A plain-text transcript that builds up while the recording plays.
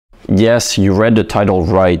Yes, you read the title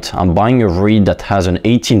right. I'm buying a REIT that has an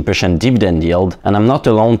 18% dividend yield, and I'm not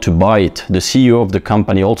alone to buy it. The CEO of the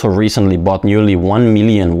company also recently bought nearly 1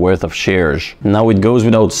 million worth of shares. Now it goes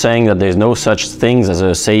without saying that there's no such things as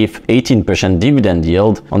a safe 18% dividend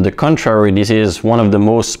yield. On the contrary, this is one of the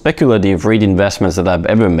most speculative REIT investments that I've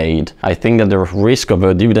ever made. I think that the risk of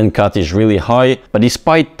a dividend cut is really high, but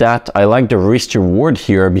despite that, I like the risk to reward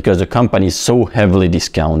here because the company is so heavily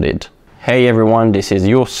discounted. Hey everyone, this is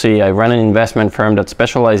Yossi. I run an investment firm that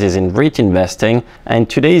specializes in REIT investing, and in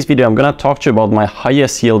today's video I'm gonna talk to you about my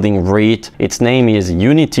highest yielding REIT. Its name is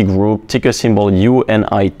Uniti Group, ticker symbol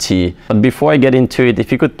UNIT. But before I get into it,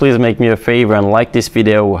 if you could please make me a favor and like this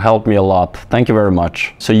video, it will help me a lot. Thank you very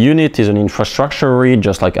much. So Unit is an infrastructure REIT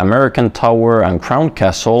just like American Tower and Crown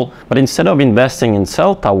Castle, but instead of investing in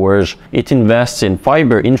cell towers, it invests in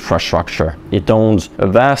fiber infrastructure. It owns a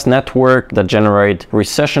vast network that generates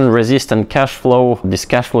recession-resistant cash flow. This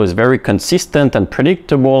cash flow is very consistent and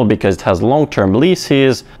predictable because it has long-term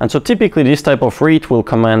leases, and so typically this type of REIT will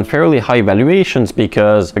command fairly high valuations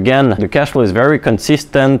because again the cash flow is very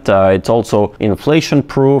consistent. It's also inflation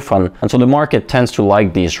proof, and so the market tends to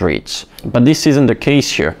like these REITs. But this isn't the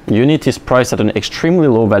case here. Unit is priced at an extremely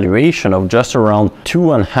low valuation of just around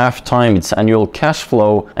 2.5 times its annual cash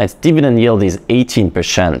flow, and its dividend yield is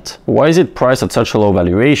 18%. Why is it priced at such a low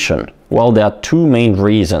valuation? Well, there are two main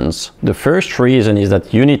reasons. The first reason is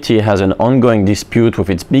that Uniti has an ongoing dispute with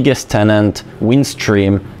its biggest tenant,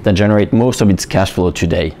 Windstream, that generate most of its cash flow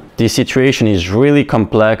today. This situation is really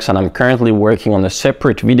complex, and I'm currently working on a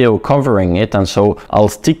separate video covering it, and so I'll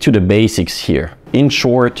stick to the basics here. In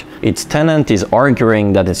short, its tenant is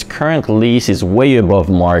arguing that its current lease is way above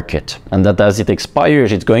market, and that as it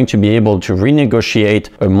expires, it's going to be able to renegotiate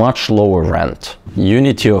a much lower rent.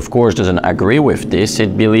 Uniti, of course, doesn't agree with this.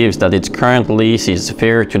 It believes that its current lease is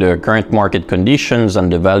fair to the current market conditions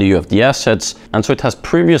and the value of the assets, and so it has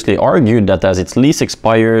previously argued that as its lease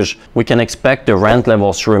expires, we can expect the rent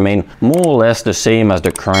levels to remain more or less the same as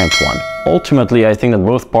the current one. Ultimately, I think that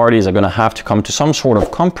both parties are going to have to come to some sort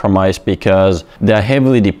of compromise because they are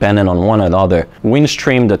heavily dependent on one another.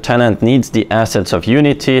 Windstream, the tenant, needs the assets of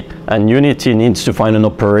Uniti, and Uniti needs to find an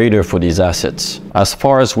operator for these assets. As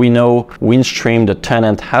far as we know, Windstream, the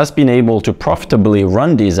tenant, has been able to profitably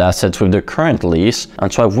run these assets with the current lease,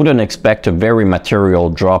 and so I wouldn't expect a very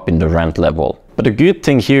material drop in the rent level. But the good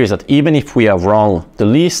thing here is that even if we are wrong, the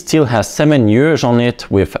lease still has 7 years on it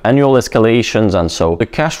with annual escalations, and so the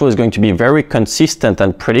cash flow is going to be very consistent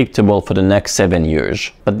and predictable for the next 7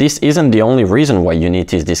 years. But this isn't the only reason why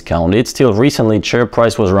Uniti is discounted. Still recently, share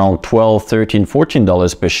price was around $12, $13,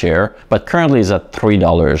 $14 per share, but currently is at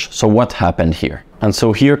 $3. So what happened here? And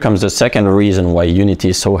so here comes the second reason why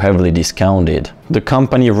Uniti is so heavily discounted. The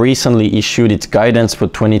company recently issued its guidance for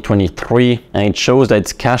 2023, and it shows that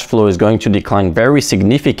its cash flow is going to decline very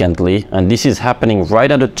significantly, and this is happening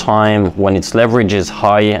right at a time when its leverage is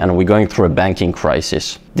high and we're going through a banking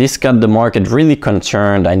crisis. This got the market really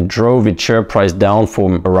concerned and drove its share price down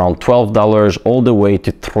from around $12 all the way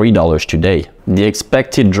to $3 today. The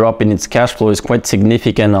expected drop in its cash flow is quite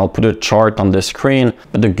significant. I'll put a chart on the screen,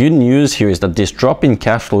 but the good news here is that this drop in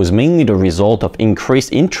cash flow is mainly the result of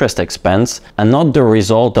increased interest expense and not the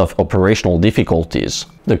result of operational difficulties.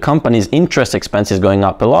 The company's interest expense is going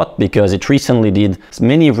up a lot because it recently did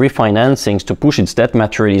many refinancings to push its debt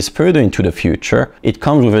maturities further into the future. It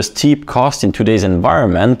comes with a steep cost in today's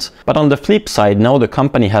environment, but on the flip side, now the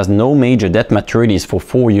company has no major debt maturities for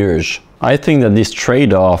 4 years. I think that this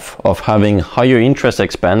trade-off of having higher interest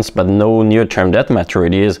expense but no near-term debt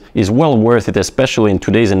maturities is well worth it, especially in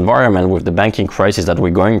today's environment with the banking crisis that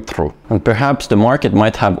we're going through. And perhaps the market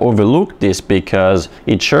might have overlooked this because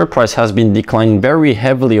its share price has been declining very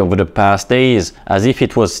heavily over the past days, as if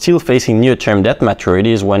it was still facing near-term debt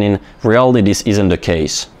maturities, when in reality this isn't the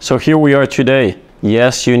case. So here we are today.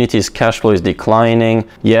 Yes, Uniti's cash flow is declining.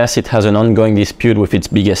 Yes, it has an ongoing dispute with its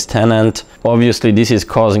biggest tenant. Obviously, this is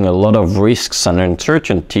causing a lot of risks and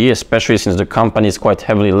uncertainty, especially since the company is quite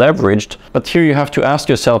heavily leveraged. But here you have to ask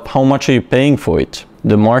yourself, how much are you paying for it?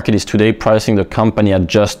 The market is today pricing the company at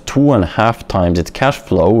just 2.5 times its cash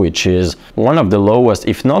flow, which is one of the lowest,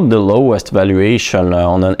 if not the lowest valuation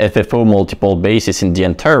on an FFO multiple basis in the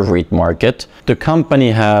entire REIT market. The company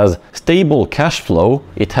has stable cash flow.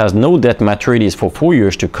 It has no debt maturities for 4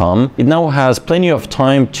 years to come. It now has plenty of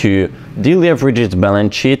time to deleverage its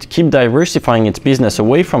balance sheet, keep diversifying its business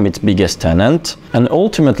away from its biggest tenant, and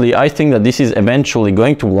ultimately I think that this is eventually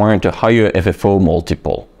going to warrant a higher FFO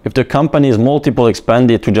multiple. If the company's multiple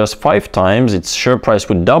expanded to just 5 times, its share price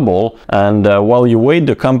would double, and while you wait,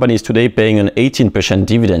 the company is today paying an 18%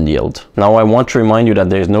 dividend yield. Now I want to remind you that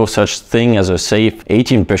there is no such thing as a safe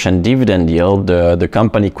 18% dividend yield. The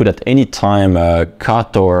company could at any time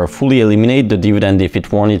cut or fully eliminate the dividend if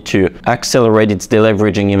it wanted to accelerate its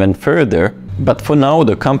deleveraging even further. But for now,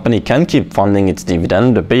 the company can keep funding its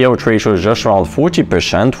dividend. The payout ratio is just around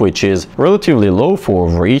 40%, which is relatively low for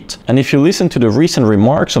a REIT. And if you listen to the recent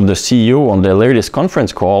remarks of the CEO on their latest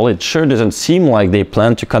conference call, it sure doesn't seem like they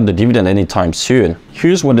plan to cut the dividend anytime soon.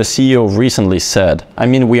 Here's what the CEO recently said. I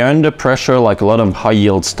mean, we are under pressure like a lot of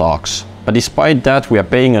high-yield stocks. But despite that, we are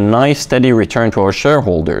paying a nice steady return to our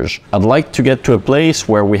shareholders. I'd like to get to a place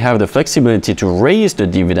where we have the flexibility to raise the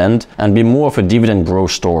dividend and be more of a dividend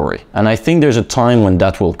growth story. And I think there's a time when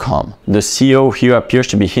that will come. The CEO here appears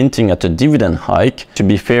to be hinting at a dividend hike. To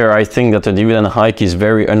be fair, I think that a dividend hike is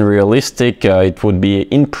very unrealistic. It would be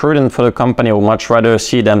imprudent for the company. I would much rather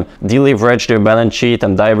see them deleverage their balance sheet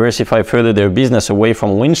and diversify further their business away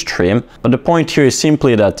from Windstream. But the point here is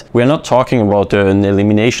simply that we're not talking about an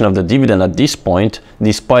elimination of the dividend at this point,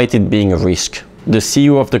 despite it being a risk. The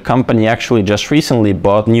CEO of the company actually just recently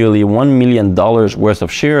bought nearly $1 million worth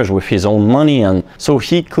of shares with his own money, and so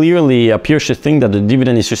he clearly appears to think that the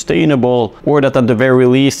dividend is sustainable, or that at the very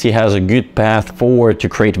least he has a good path forward to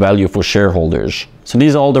create value for shareholders. So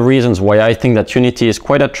these are all the reasons why I think that Uniti is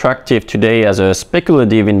quite attractive today as a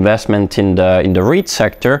speculative investment in the REIT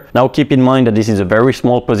sector. Now keep in mind that this is a very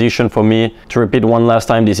small position for me. To repeat one last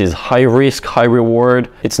time, this is high risk, high reward.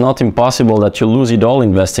 It's not impossible that you lose it all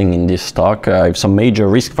investing in this stock if some major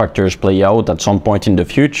risk factors play out at some point in the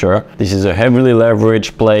future. This is a heavily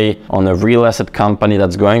leveraged play on a real asset company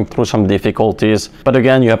that's going through some difficulties. But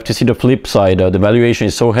again, you have to see the flip side. The valuation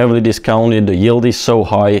is so heavily discounted, the yield is so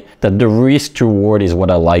high that the risk to reward is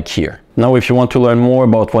what I like here. Now, if you want to learn more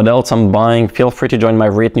about what else I'm buying, feel free to join my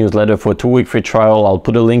REIT newsletter for a 2-week free trial. I'll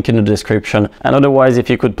put a link in the description. And otherwise, if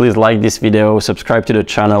you could please like this video, subscribe to the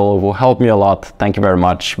channel, it will help me a lot. Thank you very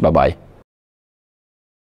much. Bye-bye.